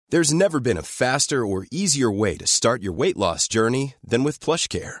There's never been a faster or easier way to start your weight loss journey than with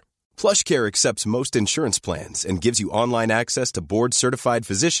PlushCare. PlushCare accepts most insurance plans and gives you online access to board-certified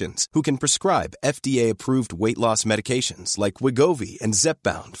physicians who can prescribe FDA-approved weight loss medications like Wegovy and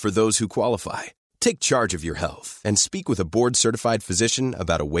Zepbound for those who qualify. Take charge of your health and speak with a board-certified physician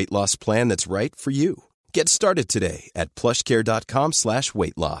about a weight loss plan that's right for you. Get started today at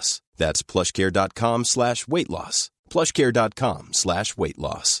plushcare.com/weight loss. That's plushcare.com/weight loss. plushcare.com/weight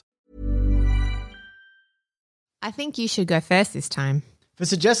loss. I think you should go first this time. For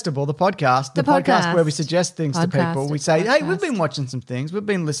Suggestible, the podcast where we suggest things to people. We say, hey, we've been watching some things. We've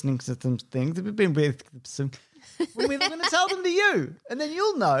been listening to some things. We've been with some. We're going to tell them to you. And then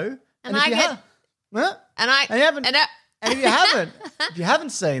you'll know. And if you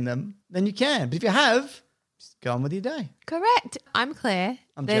haven't seen them, then you can. But if you have, just go on with your day. Correct. I'm Claire.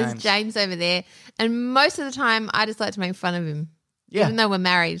 There's James over there. And most of the time, I just like to make fun of him. Yeah. Even though we're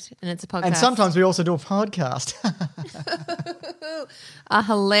married and it's a podcast. And sometimes we also do a podcast.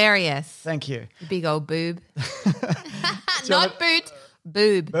 Hilarious. Thank you. Big old boob. Not boot,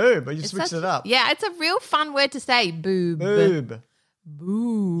 boob. Boob, but you switched it up. Yeah, it's a real fun word to say, boob. Boob.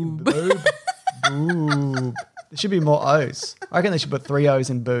 Boob. Boob. Boob. There should be more O's. I reckon they should put 3 O's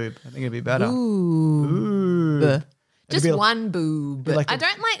in boob. I think it'd be better. Boob. Just one boob. I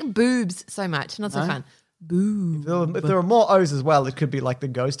don't like boobs so much. Not so fun. Boob. If there are more O's as well, it could be like the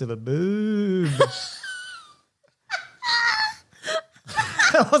ghost of a boob.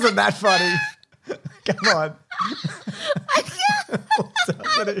 That wasn't that funny. Come on. I can't.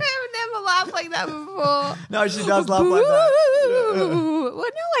 I've never laughed like that before. No, she does laugh like that. Well,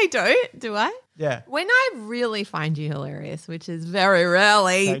 no, I don't. Do I? Yeah. When I really find you hilarious, which is very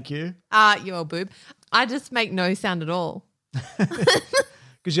rarely. Thank you. Your boob. I just make no sound at all.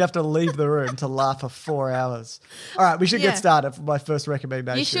 Because you have to leave the room to laugh for 4 hours. All right, we should get started for my first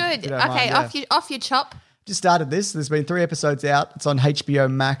recommendation. You should. Okay, off your chop. Just started this. There's been 3 episodes out. It's on HBO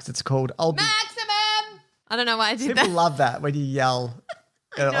Max. It's called Maximum. I don't know why I did that. People love that when you yell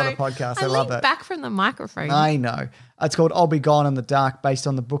on a podcast. They love it. Back from the microphone. I know. It's called I'll Be Gone in the Dark, based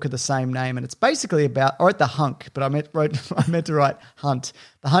on the book of the same name. And it's basically about, I wrote The Hunk, but I meant to write Hunt.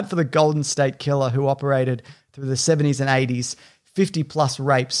 The hunt for the Golden State Killer who operated through the 70s and 80s. 50-plus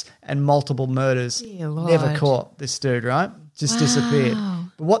rapes and multiple murders. Never caught this dude, right? Just disappeared.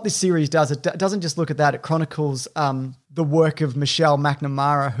 But what this series does, it doesn't just look at that. It chronicles the work of Michelle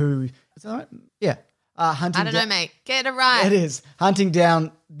McNamara, who – is that right? Yeah. Hunting I don't know, mate. Get it right. It is. Hunting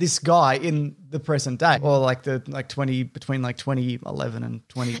down this guy in the present day, or between 2011 and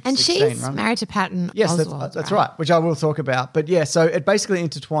 2016. And she's right? married to Patton Yes, Oswalt, that's right, which I will talk about. But yeah, so it basically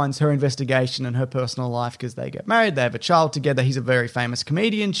intertwines her investigation and her personal life because they get married, they have a child together. He's a very famous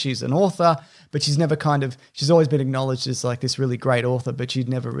comedian. She's an author, but she's never she's always been acknowledged as like this really great author, but she'd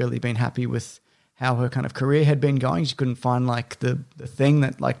never really been happy with how her kind of career had been going. She couldn't find like the thing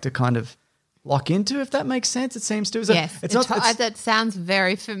that like to kind of lock into, if that makes sense. It seems to. Yes, that sounds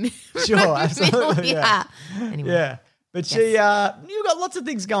very familiar. Sure, absolutely. Yeah. Anyway. Yeah. But you've got lots of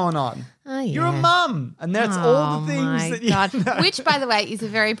things going on. Oh, yeah. You're a mum, and that's all the things that you know. Which, by the way, is a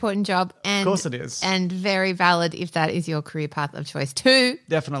very important job. And, of course it is. And very valid if that is your career path of choice too.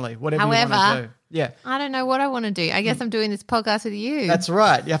 Definitely, whatever you want to do. Yeah. I don't know what I want to do. I guess I'm doing this podcast with you. That's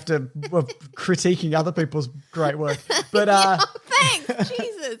right. You have to critiquing other people's great work. But thanks,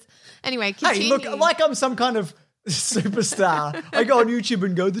 Jesus. Anyway, continue. Hey, look, like I'm some kind of superstar. I go on YouTube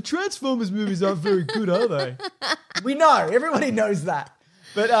and go, the Transformers movies aren't very good, are they? We know. Everybody knows that.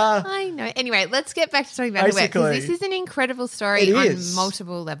 But I know. Anyway, let's get back to talking about her work, because this is an incredible story on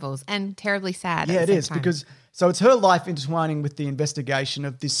multiple levels and terribly sad. Yeah, it is because so it's her life intertwining with the investigation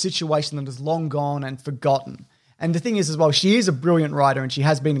of this situation that is long gone and forgotten. And the thing is as well, she is a brilliant writer and she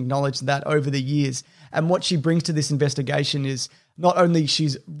has been acknowledged that over the years. And what she brings to this investigation is not only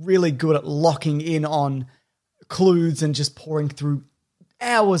she's really good at locking in on clues and just pouring through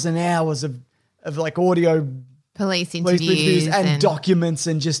hours and hours of like audio police interviews and documents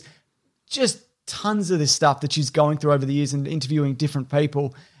and just tons of this stuff that she's going through over the years and interviewing different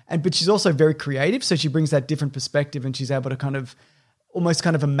people. But she's also very creative, so she brings that different perspective and she's able to kind of almost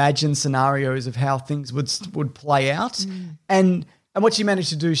kind of imagine scenarios of how things would play out. And what she managed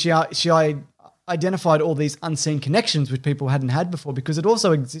to do, she identified all these unseen connections which people hadn't had before, because it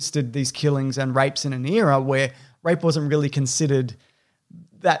also existed, these killings and rapes in an era where rape wasn't really considered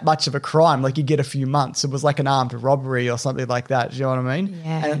that much of a crime. Like you get a few months. It was like an armed robbery or something like that. Do you know what I mean?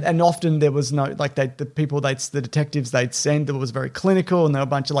 Yeah. And often there was no, like the detectives they'd send, it was very clinical, and there were a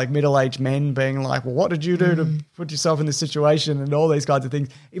bunch of like middle-aged men being like, well, what did you do to put yourself in this situation, and all these kinds of things,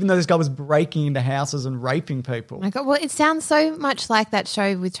 even though this guy was breaking into houses and raping people. Oh my God, well, it sounds so much like that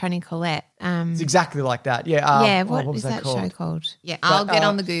show with Toni Collette. It's exactly like that. Yeah. What is that show called? Yeah, I'll get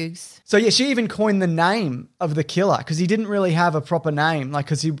on the Googs. So yeah, she even coined the name of the killer because he didn't really have a proper name. Like,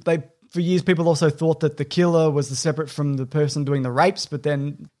 because for years people also thought that the killer was separate from the person doing the rapes, but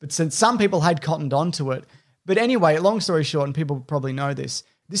since some people had cottoned onto it. But anyway, long story short, and people probably know this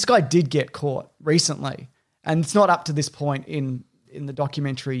guy did get caught recently, and it's not up to this point in the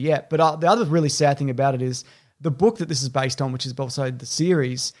documentary yet. But the other really sad thing about it is the book that this is based on, which is also the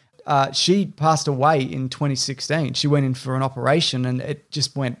series. She passed away in 2016. She went in for an operation and it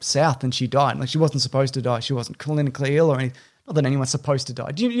just went south and she died. Like, she wasn't supposed to die. She wasn't clinically ill or anything. Not that anyone's supposed to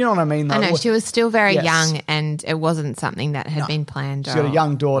die. Do you know what I mean? Though? I know. She was still very young and it wasn't something that had been planned. She got a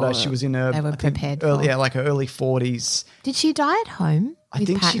young daughter. She was in her, they were prepared her early 40s. Did she die at home? I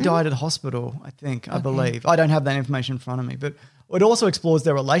think she died at hospital, I believe. I don't have that information in front of me. But it also explores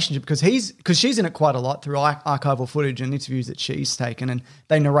their relationship because she's in it quite a lot through archival footage and interviews that she's taken, and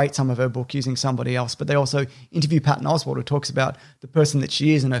they narrate some of her book using somebody else. But they also interview Patton Oswalt, who talks about the person that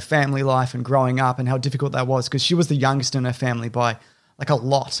she is and her family life and growing up and how difficult that was, because she was the youngest in her family by like a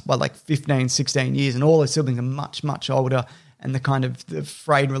lot, by like 15, 16 years, and all her siblings are much, much older. And the kind of the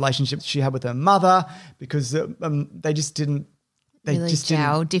frayed relationship she had with her mother, because they just didn't. They really just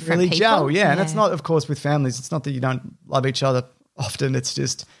gel, didn't different really people. gel, yeah. And it's not, of course, with families. It's not that you don't love each other often. It's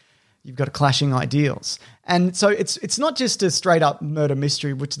just you've got clashing ideals. And so it's not just a straight up murder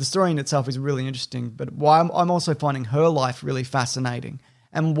mystery, which the story in itself is really interesting, but why I'm also finding her life really fascinating.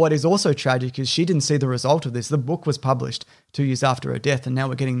 And what is also tragic is she didn't see the result of this. The book was published 2 years after her death, and now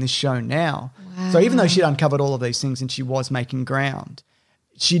we're getting this show now. Wow. So even though she'd uncovered all of these things and she was making ground,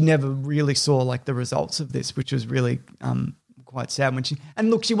 she never really saw like the results of this, which was really quite sad when she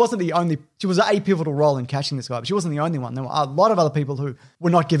wasn't the only, she was a pivotal role in catching this guy, but she wasn't the only one. There were a lot of other people who were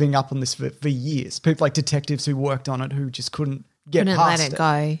not giving up on this for years. People like detectives who worked on it who just couldn't past let it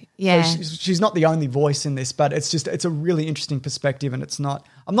go. Yeah. So she's not the only voice in this, but it's a really interesting perspective, and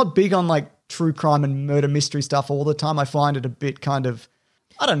I'm not big on like true crime and murder mystery stuff all the time. I find it a bit kind of,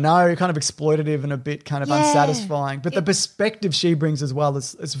 I don't know, kind of exploitative and a bit kind of unsatisfying. But the perspective she brings as well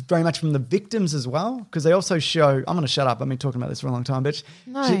is very much from the victims as well, because they also show, I'm going to shut up, I've been talking about this for a long time, but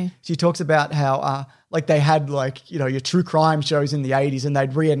she talks about how like they had like, you know, your true crime shows in the 80s and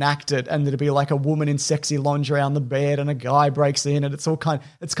they'd reenact it, and there'd be like a woman in sexy lingerie on the bed and a guy breaks in, and it's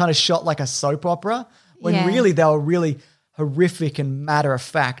kind of shot like a soap opera, when really they were really horrific and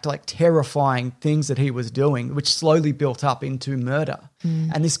matter-of-fact, like terrifying things that he was doing, which slowly built up into murder.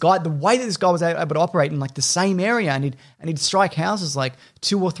 And this guy, the way that this guy was able to operate in like the same area, and he'd strike houses like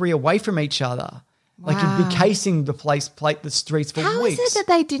 2 or 3 away from each other. Wow. Like he'd be casing the streets for weeks. How is it that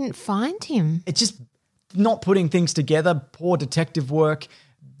they didn't find him? It's just not putting things together, poor detective work,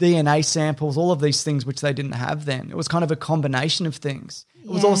 DNA samples, all of these things which they didn't have then. It was kind of a combination of things. It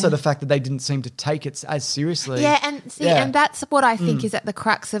was also the fact that they didn't seem to take it as seriously. Yeah, and that's what I think is at the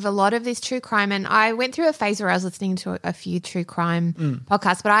crux of a lot of this true crime. And I went through a phase where I was listening to a few true crime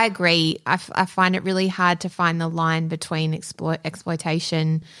podcasts, but I agree. I find it really hard to find the line between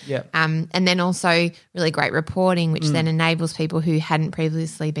exploitation and then also really great reporting, which then enables people who hadn't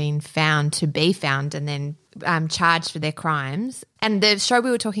previously been found to be found and then charged for their crimes. And the show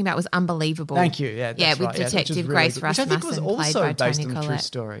we were talking about was unbelievable. Thank you. Yeah, that's with right. Detective Grace Rasmussen, which I think was also based on a true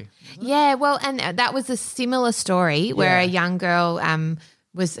story. Yeah, well, and that was a similar story where a young girl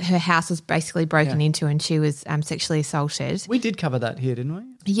her house was basically broken into and she was sexually assaulted. We did cover that here, didn't we?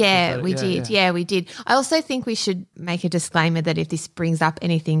 Yeah, we did. Yeah, we did. I also think we should make a disclaimer that if this brings up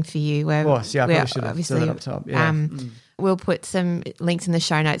anything for you, I probably should have said that up top. Yeah. We'll put some links in the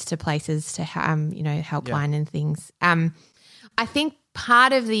show notes to places to helpline and things. I think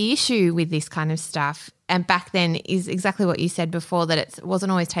part of the issue with this kind of stuff, and back then, is exactly what you said before, that it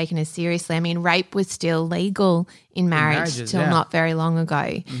wasn't always taken as seriously. I mean, rape was still legal in marriage till not very long ago.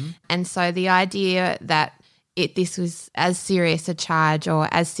 Mm-hmm. And so the idea that this was as serious a charge or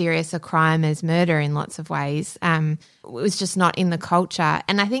as serious a crime as murder in lots of ways was just not in the culture.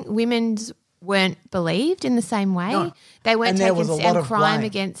 And I think women's weren't believed in the same way. No. They weren't taken as crime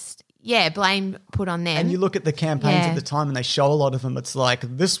against... Yeah, blame put on them. And you look at the campaigns at the time and they show a lot of them. It's like,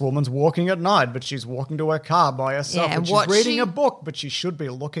 this woman's walking at night, but she's walking to her car by herself. And she's reading a book, but she should be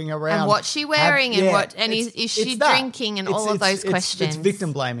looking around. And what's she wearing? Is she drinking? And all of those questions. It's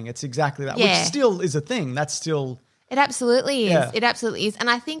victim blaming. It's exactly that, which still is a thing. That's still It absolutely is. Yeah. It absolutely is. And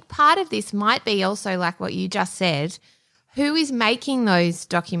I think part of this might be also like what you just said. Who is making those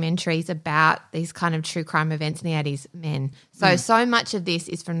documentaries about these kind of true crime events in the 80s? Men. So much of this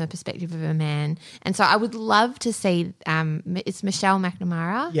is from the perspective of a man. And so I would love to see it's Michelle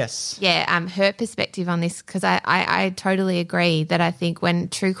McNamara. Yes. Yeah, her perspective on this, because I totally agree that I think when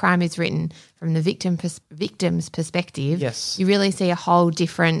true crime is written from the victim's perspective, Yes. you really see a whole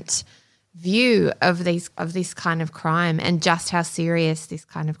different view of this kind of crime and just how serious this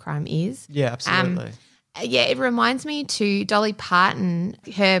kind of crime is. Yeah, absolutely. Yeah, it reminds me to Dolly Parton,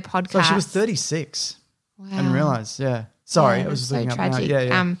 her podcast. So she was 36. Wow. I didn't realise, yeah. Sorry, Yeah, I was just so looking tragic. up now.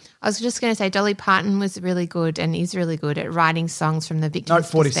 Yeah. I was just going to say Dolly Parton was really good and is really good at writing songs from the No,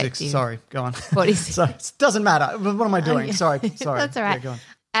 victim's 46. perspective. Sorry, go on. 46. So it doesn't matter. What am I doing? yeah. Sorry. That's all right. Yeah,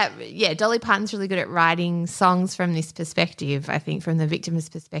 go on. Dolly Parton's really good at writing songs from this perspective, I think, from the victim's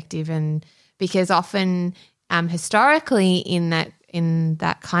perspective, and because often historically in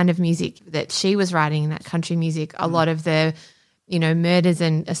that kind of music that she was writing, that country music, a lot of the, murders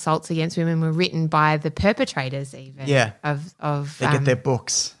and assaults against women were written by the perpetrators even. Yeah. Of They get their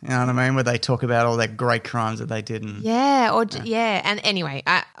books, you know what I mean, where they talk about all their great crimes that they did. And And anyway,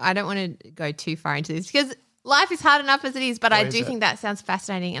 I don't want to go too far into this because life is hard enough as it is, but I do think that sounds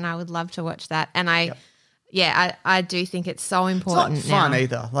fascinating and I would love to watch that. And I do think it's so important. It's not fun now.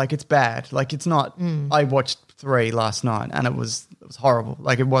 either. Like, it's bad. Like, it's not. I watched 3 last night and it was horrible.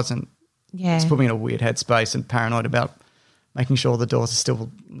 Like, it wasn't. Yeah. It's put me in a weird headspace and paranoid about making sure the doors are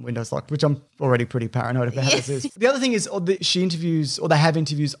still windows locked, which I'm already pretty paranoid about as is. The other thing is she interviews, or they have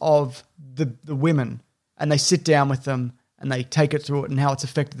interviews of the women, and they sit down with them and they take it through it and how it's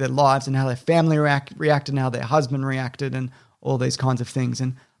affected their lives and how their family reacted and how their husband reacted and all these kinds of things.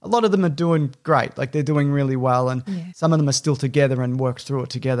 And a lot of them are doing great. Like, they're doing really well, and some of them are still together and worked through it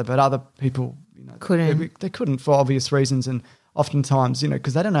together, but other people, couldn't. They couldn't for obvious reasons. And oftentimes,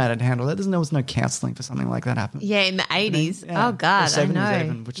 because they don't know how to handle it. There was no counselling for something like that happen. Yeah, in the 80s. Yeah. Oh, God, Or 70s I know.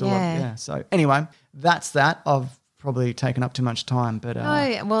 even, which So anyway, that's that. I've probably taken up too much time, but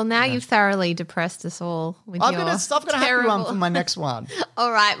Well, now you've thoroughly depressed us all with I've your got a happy terrible... one for my next one.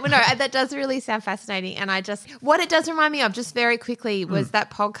 All right. Well, no, that does really sound fascinating. And what it does remind me of just very quickly was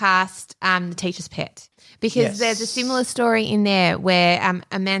that podcast, The Teacher's Pet. Because there's a similar story in there where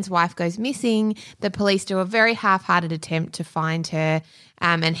a man's wife goes missing. The police do a very half-hearted attempt to find her,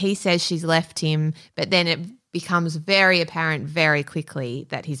 and he says she's left him, but then it becomes very apparent very quickly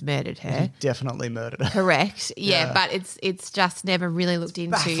that he's murdered her. He definitely murdered her. Correct. Yeah, but it's just never really looked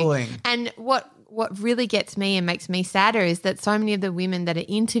into. Baffling. And what really gets me and makes me sadder is that so many of the women that are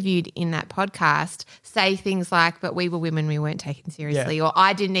interviewed in that podcast say things like, but we were women, we weren't taken seriously, or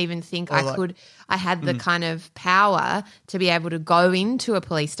I didn't even think I had the kind of power to be able to go into a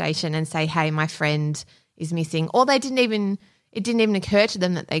police station and say, hey, my friend is missing, or it didn't even occur to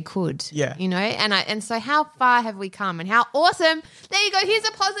them that they could. Yeah. And so how far have we come, and how awesome, there you go, here's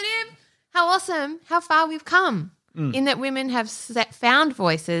a positive, how awesome, how far we've come. In that women have found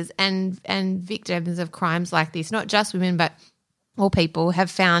voices and victims of crimes like this, not just women but all people have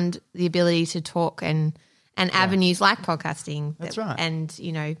found the ability to talk and avenues like podcasting. That's right. And,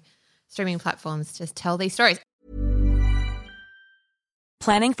 streaming platforms to tell these stories.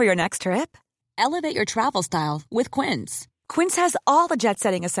 Planning for your next trip? Elevate your travel style with Quince. Quince has all the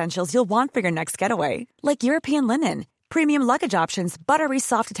jet-setting essentials you'll want for your next getaway, like European linen, premium luggage options, buttery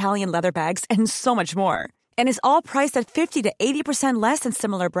soft Italian leather bags, and so much more. And is all priced at 50 to 80% less than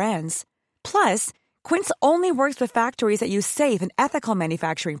similar brands. Plus, Quince only works with factories that use safe and ethical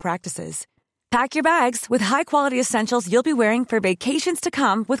manufacturing practices. Pack your bags with high-quality essentials you'll be wearing for vacations to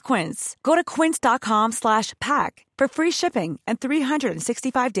come with Quince. Go to quince.com/pack for free shipping and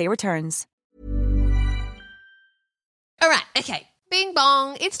 365-day returns. All right, okay. Bing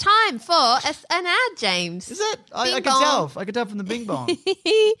bong. It's time for an ad, James. Is it? I Bing can bong. tell. I can tell from the bing bong.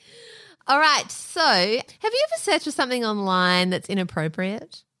 All right, so have you ever searched for something online that's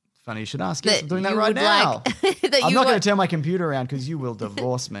inappropriate? Funny you should ask. Yes, That I'm doing that you right would now. like- that I'm you not going would- to turn my computer around because you will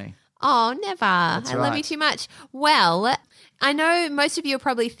divorce me. Oh, never. I love right. you too much. Well, I know most of you are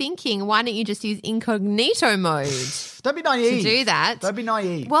probably thinking, why don't you just use incognito mode Don't be naive. to do that? Don't be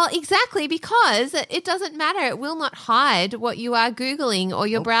naive. Well, exactly, because it doesn't matter. It will not hide what you are Googling or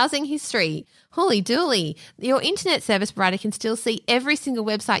your browsing history. Holy dooly. Your internet service provider can still see every single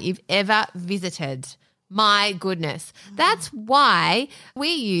website you've ever visited. My goodness. That's why we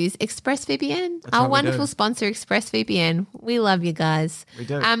use ExpressVPN, our what we wonderful do. sponsor, ExpressVPN. We love you guys. We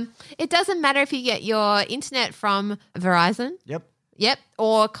do. It doesn't matter if you get your internet from Verizon. Yep.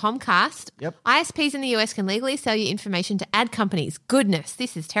 Or Comcast. Yep. ISPs in the US can legally sell you information to ad companies. Goodness,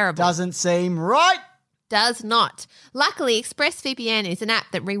 this is terrible. Doesn't seem right. does not. Luckily, ExpressVPN is an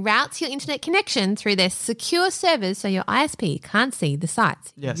app that reroutes your internet connection through their secure servers so your ISP can't see the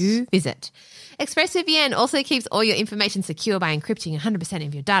sites you visit. ExpressVPN also keeps all your information secure by encrypting 100%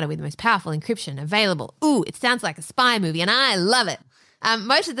 of your data with the most powerful encryption available. Ooh, it sounds like a spy movie and I love it.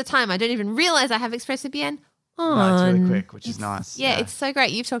 Most of the time, I don't even realize I have ExpressVPN on. No, it's really quick, which is nice. Yeah, it's so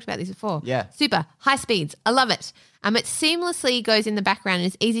great. You've talked about this before. Yeah. Super. High speeds. I love it. It seamlessly goes in the background and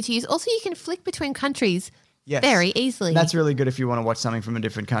is easy to use. Also, you can flick between countries very easily. And that's really good if you want to watch something from a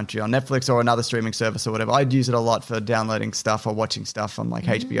different country on Netflix or another streaming service or whatever. I'd use it a lot for downloading stuff or watching stuff on like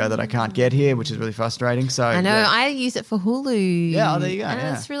HBO that I can't get here, which is really frustrating. So I know. I use it for Hulu. Yeah, there you go.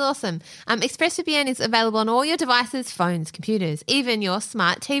 It's really awesome. ExpressVPN is available on all your devices, phones, computers, even your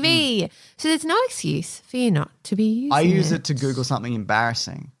smart TV. So there's no excuse for you not to be using it. I use it to Google something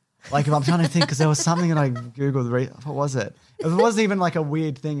embarrassing. Like if I'm trying to think, because there was something that I Googled. What was it? It wasn't even like a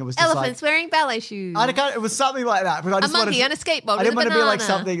weird thing. It was just elephants wearing ballet shoes. It was something like that. But I just monkey on a skateboard. I didn't want with a to be like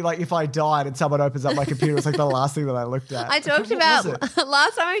banana. something like if I died and someone opens up my computer, it's like the last thing that I looked at. I talked about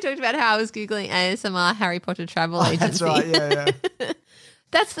last time. I talked about how I was googling ASMR Harry Potter travel agency. That's right. Yeah.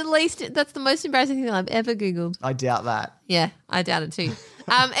 That's the most embarrassing thing I've ever googled. I doubt that. Yeah, I doubt it too.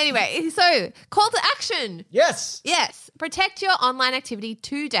 Anyway, so call to action. Yes. Protect your online activity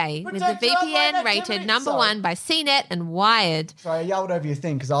today with the Protect your online VPN rated activity. number one by CNET and Wired. Sorry, I yelled over your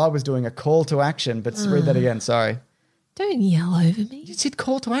thing because I was doing a call to action, but read that again. Sorry. Don't yell over me. You said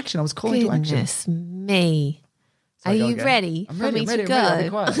call to action. I was calling to action. Goodness me. Sorry, Are go you again. ready I'm for ready, me I'm to ready, go? I'm ready,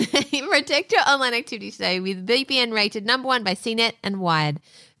 I'll be quiet. Protect your online activity today with VPN rated number one by CNET and Wired.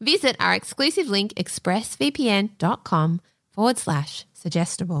 Visit our exclusive link,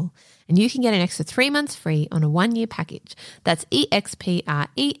 expressvpn.com/suggestible. And you can get an extra 3 months free on a 1-year package. That's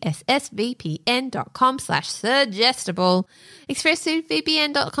expressvpn.com/suggestible.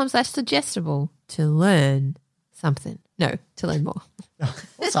 expressvpn.com/suggestible to learn something. No, to learn more.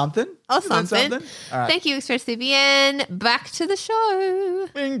 Or something. Or You learn something. All right. Thank you, ExpressVPN. Back to the show.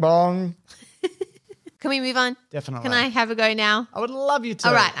 Bing bong. Can we move on? Definitely. Can I have a go now? I would love you to.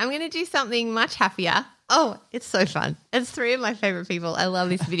 All right, I'm going to do something much happier. Oh, it's so fun. It's 3 of my favorite people. I love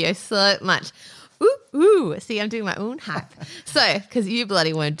this video so much. Ooh. See, I'm doing my own hype. So, because you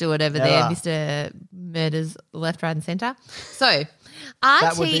bloody won't do it over there, Mr. Murders left, right and centre. So,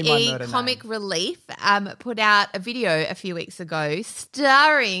 That would be my RTE murder Comic name. Relief put out a video a few weeks ago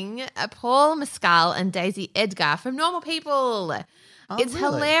starring Paul Mescal and Daisy Edgar from Normal People. It's really?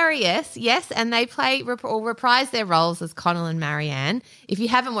 hilarious, yes, and they reprise their roles as Connell and Marianne. If you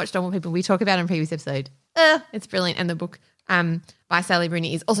haven't watched Normal People, we talk about it in a previous episode. It's brilliant, and the book by Sally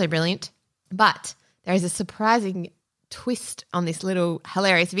Rooney is also brilliant. But there is a surprising twist on this little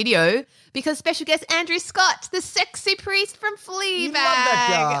hilarious video because special guest Andrew Scott, the sexy priest from Fleabag, that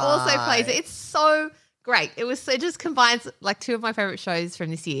guy. also plays it. It's so great. It just combines like 2 of my favorite shows from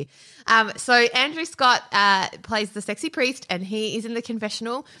this year. So Andrew Scott plays the sexy priest and he is in the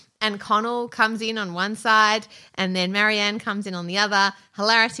confessional and Connell comes in on one side and then Marianne comes in on the other.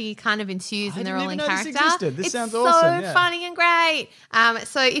 Hilarity kind of ensues and they're all in didn't even know character. this existed. This it's sounds so awesome, yeah. funny and great.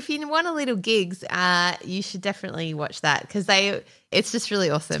 So if you want a little gigs, you should definitely watch that because it's just really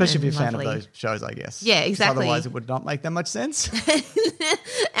awesome. Especially if and you're a fan of lovely. those shows, I guess. Yeah, 'Cause exactly. Otherwise, it would not make that much sense.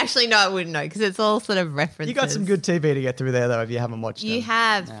 Actually, no, I wouldn't know because it's all sort of references. You got some good TV to get through there, though, if you haven't watched You them.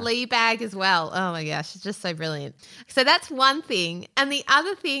 have Fleabag as well. Oh my gosh, it's just so brilliant. So that's one thing. And the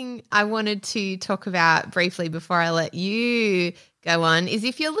other thing I wanted to talk about briefly before I let you go on is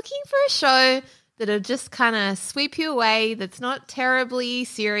if you're looking for a show that'll just kind of sweep you away, that's not terribly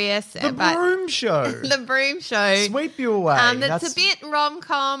serious. The but Broom Show. The Broom Show. Sweep you away. That's a bit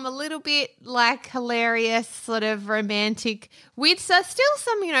rom-com, a little bit like hilarious, sort of romantic, with still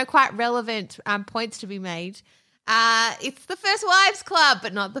some, quite relevant points to be made. It's the First Wives Club,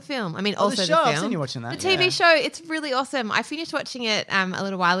 but not the film. I mean, also the the show. film. I've seen you watching that, The TV yeah. show, it's really awesome. I finished watching it a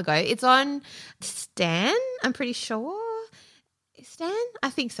little while ago. It's on Stan, I'm pretty sure. Stan? I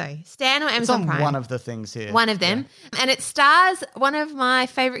think so. Stan or It's Amazon on Prime. one of the things here. One of them. And it stars one of my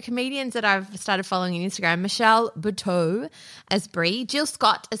favourite comedians that I've started following on Instagram, Michelle Buteau as Brie, Jill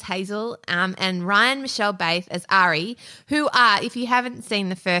Scott as Hazel, and Ryan Michelle Baith as Ari, who are, if you haven't seen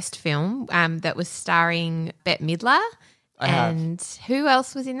the first film that was starring Bette Midler, and who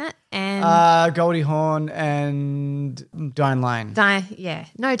else was in that? And Goldie Hawn and Diane Lane.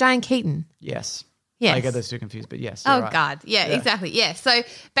 Diane Keaton. Yes. Yes. I get those two confused, but yes. Oh, you're right. God. Yeah, exactly. Yeah. So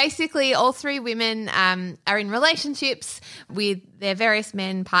basically all 3 women are in relationships with their various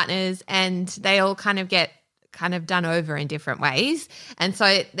men partners and they all kind of get done over in different ways. And so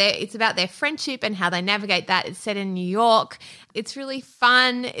it's about their friendship and how they navigate that. It's set in New York It's really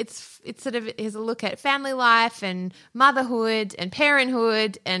fun. It's sort of is a look at family life and motherhood and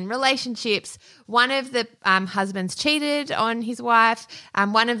parenthood and relationships. One of the husbands cheated on his wife.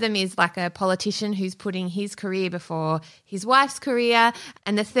 One of them is like a politician who's putting his career before his wife's career.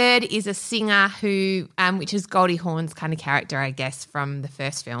 And the third is a singer who, which is Goldie Hawn's kind of character, I guess, from the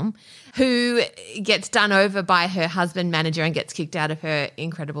first film, who gets done over by her husband manager and gets kicked out of her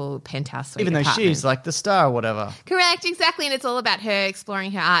incredible penthouse suite Even though apartment. she's like the star or whatever. Correct, exactly. And it's all about her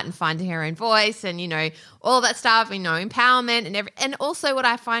exploring her art and finding her own voice and, all that stuff, empowerment and also what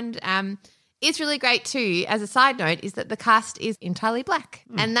I find is really great too, as a side note, is that the cast is entirely black.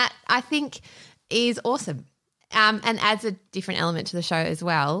 And that I think is awesome. And adds a different element to the show as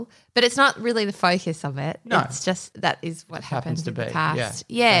well. But it's not really the focus of it. No. It's just that is what happens to with the be. cast.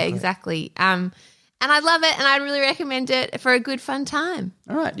 Yeah, exactly. And I love it, and I really recommend it for a good fun time.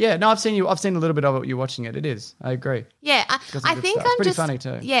 All right. Yeah. No, I've seen a little bit of it. You're watching it. It is. I agree. Yeah. I think stuff. I'm It's pretty just funny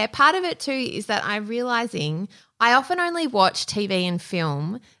too. Yeah. Part of it too is that I'm realizing I often only watch TV and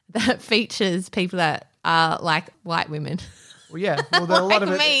film that features people that are like white women. Well, yeah. Well, there are a lot Like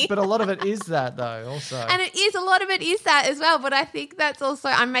of it, me. but a lot of it is that though. Also. And a lot of it is that as well. But I think that's also,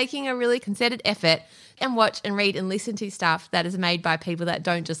 I'm making a really concerted effort and watch and read and listen to stuff that is made by people that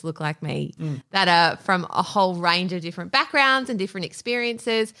don't just look like me, that are from a whole range of different backgrounds and different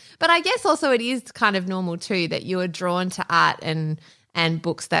experiences. But I guess also it is kind of normal too that you are drawn to art and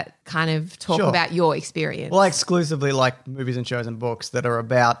books that kind of talk Sure. about your experience. Well, I exclusively like movies and shows and books that are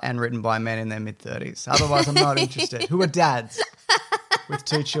about and written by men in their mid-30s. Otherwise, I'm not interested. Who are dads with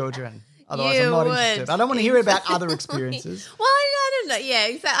 2 children. Otherwise, I'm not interested. I don't want to hear about other experiences. Well, I don't know. Yeah,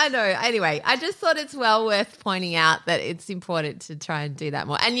 exactly. I know. Anyway, I just thought it's well worth pointing out that it's important to try and do that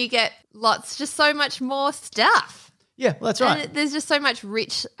more. And you get just so much more stuff. Yeah, well, that's right. And there's just so much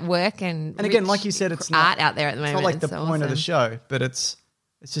rich work and again, rich like you said, it's art not out there at the moment. It's not like the so point of the awesome. show, but it's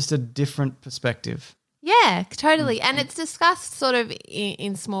just a different perspective. Yeah, totally. And it's discussed sort of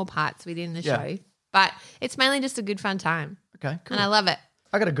in small parts within the Yeah. show, but it's mainly just a good fun time. Okay, cool. And I love it.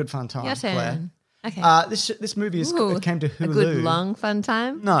 I got a good fun time, Your turn. Claire. Okay. This movie Ooh, it came to Hulu. A good long fun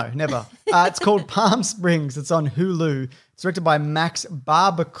time. No, never. It's called Palm Springs. It's on Hulu. It's directed by Max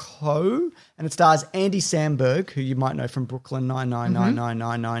Barbacoa, and it stars Andy Samberg, who you might know from Brooklyn Nine-Nine,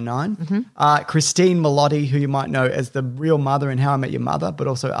 99999. Christine Milotti, who you might know as the real mother in How I Met Your Mother, but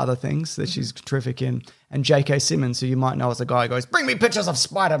also other things that she's terrific in. And J.K. Simmons, who you might know as the guy who goes, "Bring me pictures of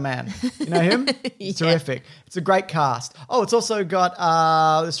Spider-Man." You know him? Yeah. Terrific. It's a great cast. Oh, it's also got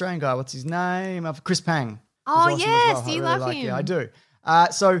the Australian guy. What's his name? Chris Pang. Oh, Who's awesome as yes, well. I you really love like him. Yeah, I do.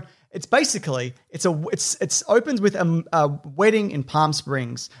 So it's basically it opens with a wedding in Palm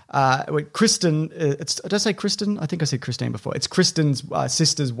Springs. With Kristen, did I say Kristen? I think I said Christine before. It's Kristen's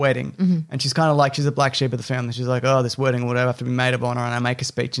sister's wedding, and she's kind of like she's a black sheep of the family. She's like, oh, this wedding or whatever, I have to be maid of honor, and I make a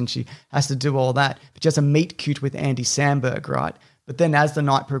speech, and she has to do all that. But she has a meet cute with Andy Samberg, right? But then as the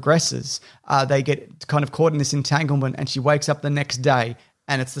night progresses, they get kind of caught in this entanglement, and she wakes up the next day,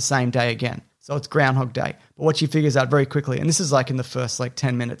 and it's the same day again. So it's Groundhog Day. But what she figures out very quickly, and this is like in the first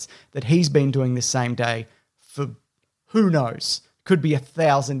 10 minutes, that he's been doing this same day for who knows, could be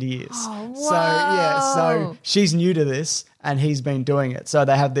 1,000 years. Oh, So she's new to this and he's been doing it. So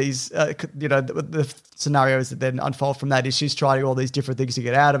they have these, the scenarios that then unfold from that is she's trying all these different things to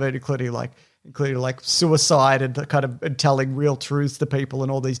get out of it, including suicide and kind of telling real truths to people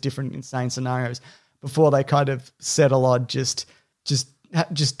and all these different insane scenarios before they kind of settle on just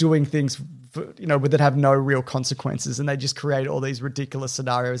doing things that have no real consequences, and they just create all these ridiculous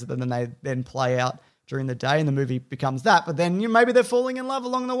scenarios that they then play out during the day, and the movie becomes that. But then maybe they're falling in love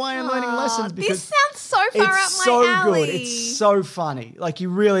along the way and learning lessons. Because this sounds so far up my it's so alley. good. It's so funny. Like you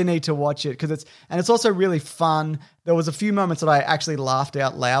really need to watch it because it's also really fun. There was a few moments that I actually laughed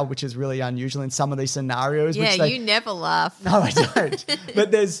out loud, which is really unusual in some of these scenarios. Yeah, you never laugh. No, I don't.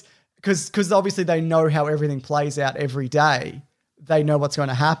 But because obviously they know how everything plays out every day. They know what's going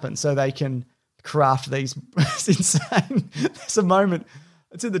to happen, so they can craft these. It's insane. There's a moment.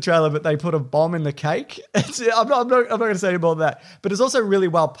 It's in the trailer, but they put a bomb in the cake. I'm not going to say any more than that. But it's also really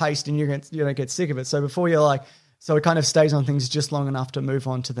well paced, and you don't get sick of it. So before so it kind of stays on things just long enough to move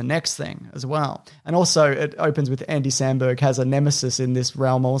on to the next thing as well. And also, it opens with Andy Samberg has a nemesis in this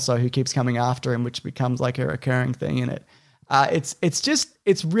realm also who keeps coming after him, which becomes like a recurring thing in it.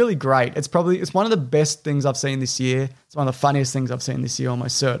 It's really great. It's one of the best things I've seen this year. It's one of the funniest things I've seen this year,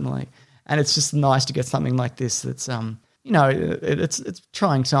 almost certainly. And it's just nice to get something like this. That's it's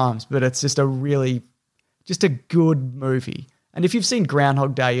trying times, but it's just a good movie. And if you've seen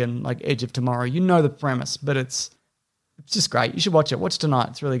Groundhog Day and like Edge of Tomorrow, you know the premise, but it's It's just great. You should watch it. Watch tonight.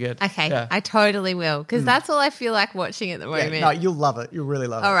 It's really good. Okay, Yeah. I totally will because that's all I feel like watching at the moment. No, you'll love it. You'll really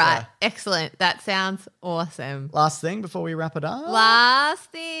love it. All right, Yeah. excellent. That sounds awesome. Last thing before we wrap it up.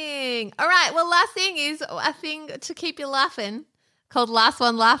 Last thing. All right, well, last thing is a thing to keep you laughing called Last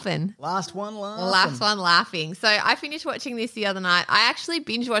One Laughing. Last one. Last One Laughing. So I finished watching this the other night. I actually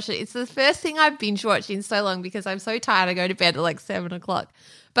binge watched it. It's the first thing I've binge watched in so long because I'm so tired. I go to bed at like 7 o'clock.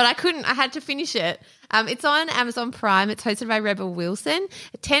 But I couldn't. I had to finish it. It's on Amazon Prime. It's hosted by Rebel Wilson.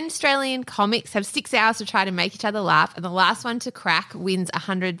 10 Australian comics have 6 hours to try to make each other laugh, and the last one to crack wins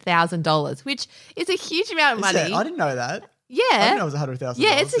 $100,000, which is a huge amount of money. I didn't know that. Yeah. I didn't know it was $100,000.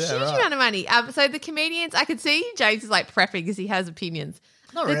 Yeah, it's a huge amount of money. So the comedians, I could see James is like prepping because he has opinions.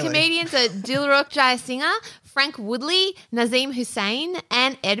 Not The really. comedians are Dilruk Jayasinghe, Frank Woodley, Nazim Hussain,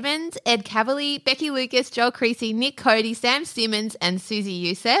 Anne Edmonds, Ed Cavalier, Becky Lucas, Joel Creasy, Nick Cody, Sam Simmons, and Susie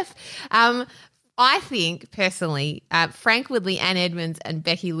Youssef. I think personally, Frank Woodley, Anne Edmonds, and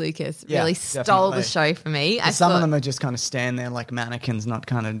Becky Lucas really stole the definitely. show for me. Some of them are just kind of stand there like mannequins, not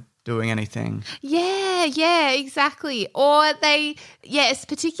kind of doing anything. Yeah, exactly. Or it's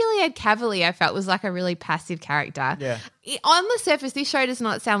particularly Ed Cavalier I felt was like a really passive character. Yeah. On the surface, this show does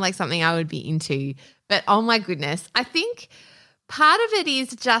not sound like something I would be into, but oh my goodness, I think part of it is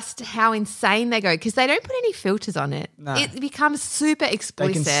just how insane they go because they don't put any filters on it. No. It becomes super They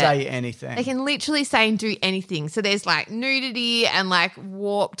explicit. can say anything. They can literally say and do anything. So there's like nudity and like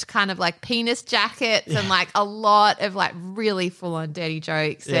warped kind of like penis jackets and like a lot of like really full on dirty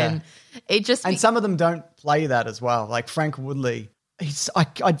jokes. Yeah. And it just And some of them don't play that as well. Like Frank Woodley.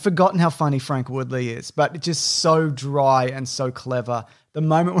 I'd forgotten how funny Frank Woodley is, but it's just so dry and so clever. The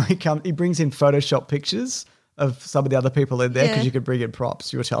moment when he brings in Photoshop pictures of some of the other people in there because you could bring in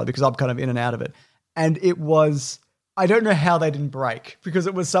props, you were telling, because I'm kind of in and out of it. And it was, I don't know how they didn't break because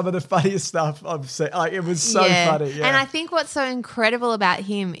it was some of the funniest stuff I've seen. Like, it was so funny. Yeah. And I think what's so incredible about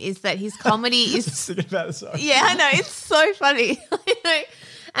him is that his comedy is Just thinking about it, sorry. yeah, I know. It's so funny. You know?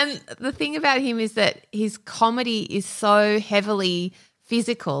 And the thing about him is that his comedy is so heavily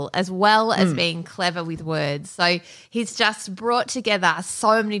physical as well as being clever with words. So he's just brought together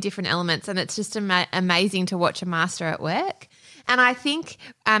so many different elements and it's just amazing to watch a master at work. And I think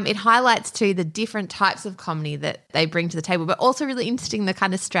it highlights too the different types of comedy that they bring to the table, but also really interesting the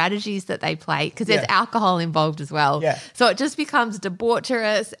kind of strategies that they play because there's alcohol involved as well. Yeah. So it just becomes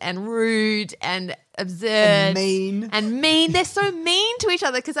debaucherous and rude and absurd And mean. They're so mean to each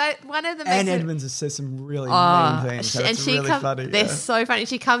other because one of them Anne makes it- Edmonds has said some really mean things. And it's really funny. They're Yeah. so funny.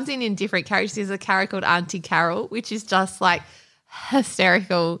 She comes in different characters. There's a character called Auntie Carol, which is just like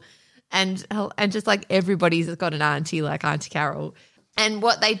hysterical, and just like everybody's got an auntie like Auntie Carol. And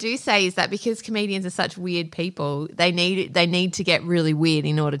what they do say is that because comedians are such weird people, they need to get really weird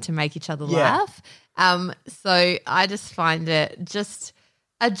in order to make each other laugh. So I just find it just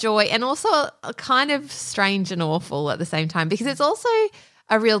a joy and also a kind of strange and awful at the same time because it's also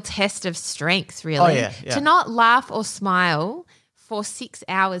a real test of strength, really. Oh, yeah. To not laugh or smile for 6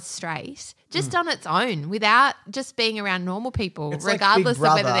 hours straight, just on its own, without just being around normal people, It's like Big regardless of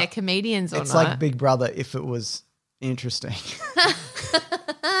whether Brother. they're comedians or It's not. like Big Brother if it was interesting.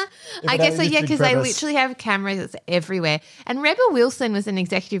 I guess so, only yeah, big because they premise. literally have cameras everywhere. And Rebel Wilson was an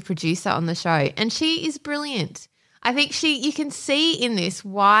executive producer on the show, and she is brilliant. I think you can see in this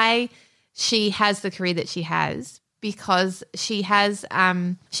why she has the career that she has because she has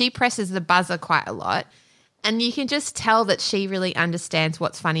she presses the buzzer quite a lot. And you can just tell that she really understands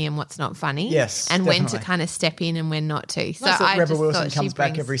what's funny and what's not funny. Yes, and when to definitely. kind of step in and when not to. So Nice that I Rebel just Wilson thought comes she back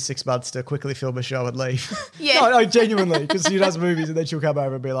brings, every 6 months to quickly film a show and leave. Yeah. no, genuinely, because she does movies and then she'll come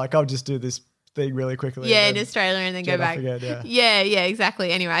over and be like, I'll just do this thing really quickly. Yeah, and in Australia and then go jet off back. again, yeah. Yeah,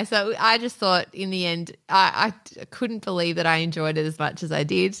 exactly. Anyway, so I just thought in the end, I couldn't believe that I enjoyed it as much as I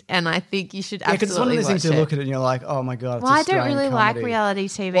did, and I think you should Yeah, because it's one of absolutely those things watch you it. look at it and you're like, oh my God, it's Well, I don't Australian really comedy. like reality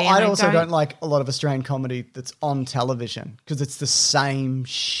TV. Well, and I also don't like a lot of Australian comedy that's on television because it's the same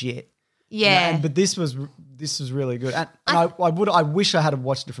shit. Yeah. But this was really good. And I wish I had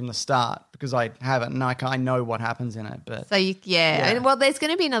watched it from the start because I haven't and I know what happens in it. But So And, well, there's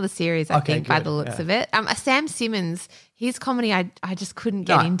going to be another series, I Okay, think, by good, the looks yeah. of it. Sam Simmons, his comedy, I just couldn't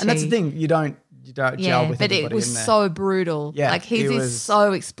get into. And that's the thing, you don't gel with but everybody it was in there. so brutal. Yeah, like his it is was-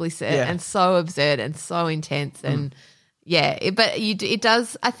 so explicit Yeah. and so absurd and so intense and it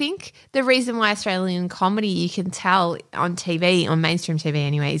does. I think the reason why Australian comedy you can tell on TV, on mainstream TV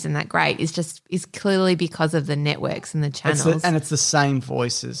anyway, isn't that great is clearly because of the networks and the channels. It's the same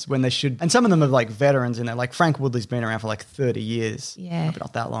voices when they should. And some of them are like veterans in there. Like Frank Woodley's been around for like 30 years. Yeah. Maybe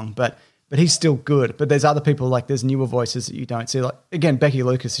not that long, but he's still good. But there's other people, like there's newer voices that you don't see. Like, again, Becky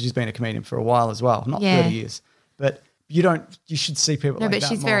Lucas, she's been a comedian for a while as well. Not Yeah. 30 years. But you should see people No, like but that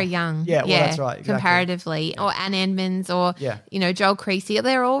she's more. very young. Yeah, well, that's right. Exactly. Comparatively. Or Anne Edmonds or, Joel Creasy.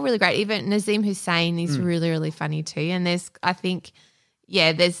 They're all really great. Even Nazim Hussain is really, really funny too. And you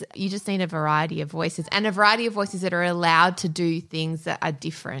just need a variety of voices and a variety of voices that are allowed to do things that are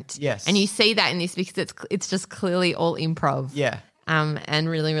different. Yes. And you see that in this because it's just clearly all improv. Yeah. And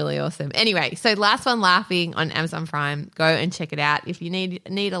really, really awesome. Anyway, so Last One Laughing on Amazon Prime. Go and check it out if you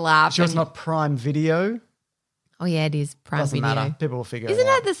need a laugh. Sure, it's not Prime Video. Oh, yeah, it is Prime Doesn't Video. matter. People will figure it out. Isn't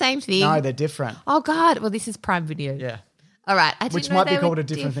that the same thing? No, they're different. Oh, God. Well, this is Prime Video. Yeah. All right. Which might be called a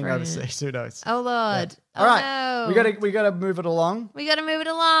different thing overseas. Who knows? Oh, Lord. Yeah. All right. No. We gotta move it along. We got to move it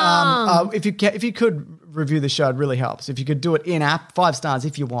along. If you could review the show, it really helps. If you could do it in app, 5 stars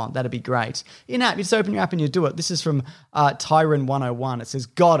if you want, that'd be great. In app, you just open your app and you do it. This is from Tyron 101. It says,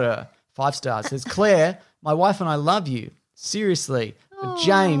 got her, 5 stars. It says, Claire, my wife and I love you. Seriously. But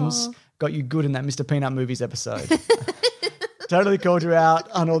James got you good in that Mr. Peanut Movies episode. Totally called you out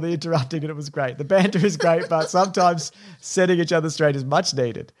on all the interrupting and it was great. The banter is great, but sometimes setting each other straight is much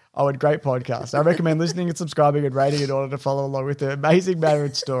needed. Oh, and great podcast. I recommend listening and subscribing and rating in order to follow along with the amazing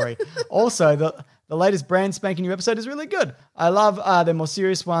marriage story. Also, the latest brand spanking new episode is really good. I love the more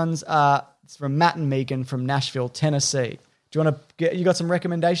serious ones. It's from Matt and Megan from Nashville, Tennessee. Do you want to you got some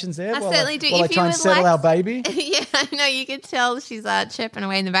recommendations there? I certainly do. While I try and settle our baby? Yeah, I know. You can tell she's chirping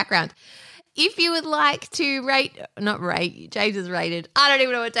away in the background. If you would like to James is rated. I don't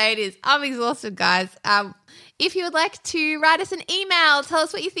even know what day it is. I'm exhausted, guys. If you would like to write us an email, tell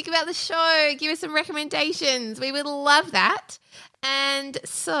us what you think about the show, give us some recommendations. We would love that. And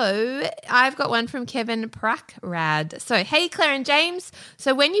so I've got one from Kevin Prackrad. So, hey, Claire and James.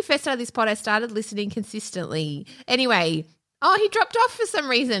 So when you first started this pod, I started listening consistently. Anyway, he dropped off for some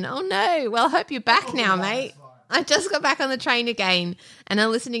reason. Oh, no. Well, I hope you're back now, mate. I just got back on the train again and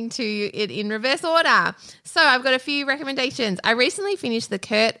I'm listening to it in reverse order. So I've got a few recommendations. I recently finished the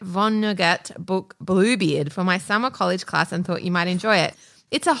Kurt Vonnegut book Bluebeard for my summer college class and thought you might enjoy it.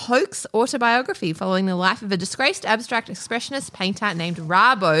 It's a hoax autobiography following the life of a disgraced abstract expressionist painter named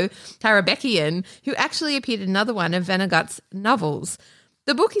Rabo Tarabekian, who actually appeared in another one of Vonnegut's novels.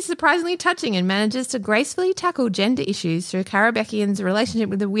 The book is surprisingly touching and manages to gracefully tackle gender issues through Tarabekian's relationship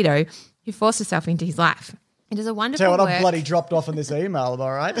with a widow who forced herself into his life. It is a wonderful work. I bloody dropped off in this email, am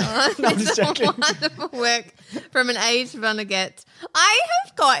I right? No, I'm just joking. Wonderful work from an aged Vonnegut. I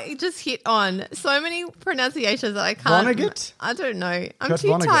have got just hit on so many pronunciations that I can't. Vonnegut? I don't know. I'm Kurt too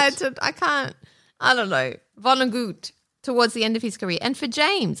Vonnegut. tired to. I can't. I don't know. Vonnegut towards the end of his career. And for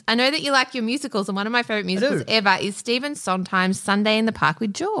James, I know that you like your musicals, and one of my favorite musicals ever is Stephen Sondheim's Sunday in the Park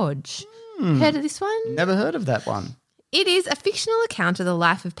with George. Heard of this one? Never heard of that one. It is a fictional account of the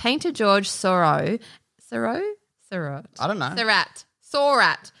life of painter George Seurat. I don't know. Seurat.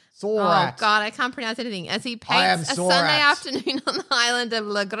 Seurat. Oh, God, I can't pronounce anything. As he I am paints a Seurat. Sunday afternoon on the island of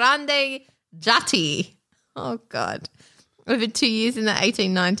La Grande Jatte. Oh, God. Over 2 years in the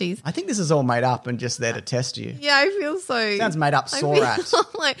 1890s. I think this is all made up and just there to test you. Yeah, I feel so. Sounds made up, I Seurat. feel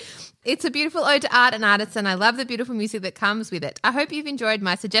like it's a beautiful ode to art and artists, and I love the beautiful music that comes with it. I hope you've enjoyed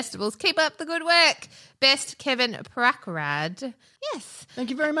my suggestibles. Keep up the good work. Best, Kevin Prackrad. Yes.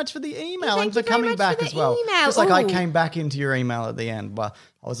 Thank you very much for the email Thank and for you very coming much back for the as well. email. Just like I Ooh. came back into your email at the end. Well,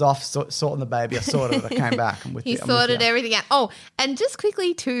 I was off sorting the baby. I sorted it. I came back. I'm with He you. I'm sorted with you. everything out. Oh, and just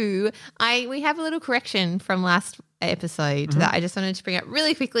quickly too, we have a little correction from last episode that I just wanted to bring up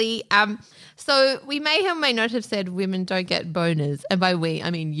really quickly. So we may or may not have said women don't get boners, and by we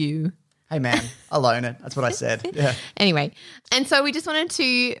I mean you. Hey man, I'll own it. That's what I said. Yeah. Anyway, and so we just wanted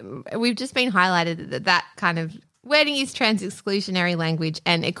to. We've just been highlighted that kind of wording is trans exclusionary language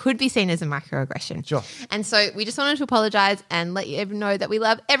and it could be seen as a microaggression. Sure. And so we just wanted to apologise and let you know that we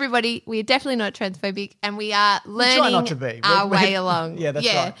love everybody. We are definitely not transphobic and we are learning not to be. our We're- way along. Yeah, that's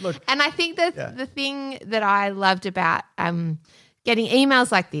right. Look, and I think that the thing that I loved about getting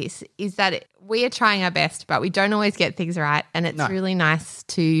emails like this is that we are trying our best, but we don't always get things right. And it's really nice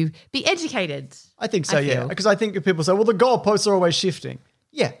to be educated. I think so, yeah. feel. Because I think if people say, well, the goalposts are always shifting.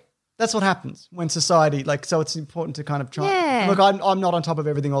 Yeah. That's what happens when society, so it's important to kind of try. Yeah. Look, I'm not on top of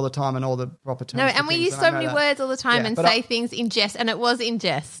everything all the time and all the proper terms. No, for and we things, use I so know many that. words all the time Yeah, and but say things in jest, and it was in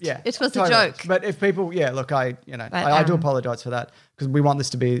jest. Yeah, it was totally. a joke. But if people, look, I do apologise for that because we want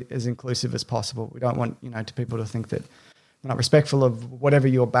this to be as inclusive as possible. We don't want to people to think that we're not respectful of whatever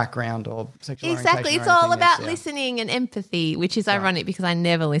your background or sexual Exactly, orientation it's or all anything about is, yeah. listening and empathy, which is ironic because I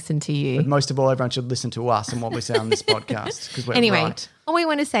never listen to you. But most of all, everyone should listen to us and what we say on this podcast because we're Anyway, right. all we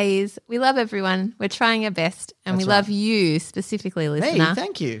want to say is we love everyone. We're trying our best, and That's we love you specifically, listener. Hey,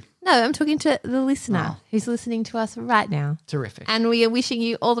 thank you. No, I'm talking to the listener who's listening to us right now. Terrific. And we are wishing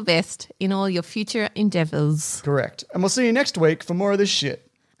you all the best in all your future endeavours. Correct. And we'll see you next week for more of this shit.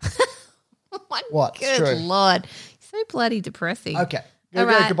 Oh my What? It's good true. Lord. So bloody depressing. Okay. All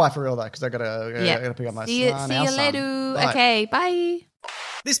right. Goodbye for real, though, because I gotta pick up my See you son. later. Bye. Okay, bye.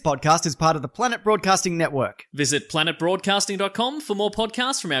 This podcast is part of the Planet Broadcasting Network. Visit planetbroadcasting.com for more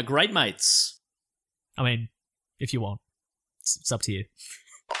podcasts from our great mates. I mean, if you want. It's up to you.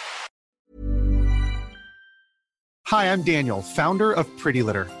 Hi, I'm Daniel, founder of Pretty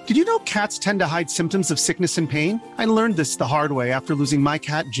Litter. Did you know cats tend to hide symptoms of sickness and pain? I learned this the hard way after losing my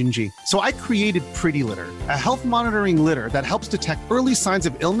cat, Gingy. So I created Pretty Litter, a health monitoring litter that helps detect early signs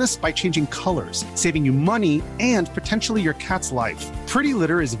of illness by changing colors, saving you money and potentially your cat's life. Pretty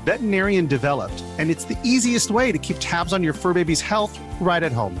Litter is veterinarian developed, and it's the easiest way to keep tabs on your fur baby's health right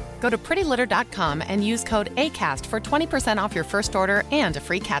at home. Go to prettylitter.com and use code ACAST for 20% off your first order and a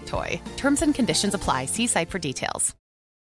free cat toy. Terms and conditions apply. See site for details.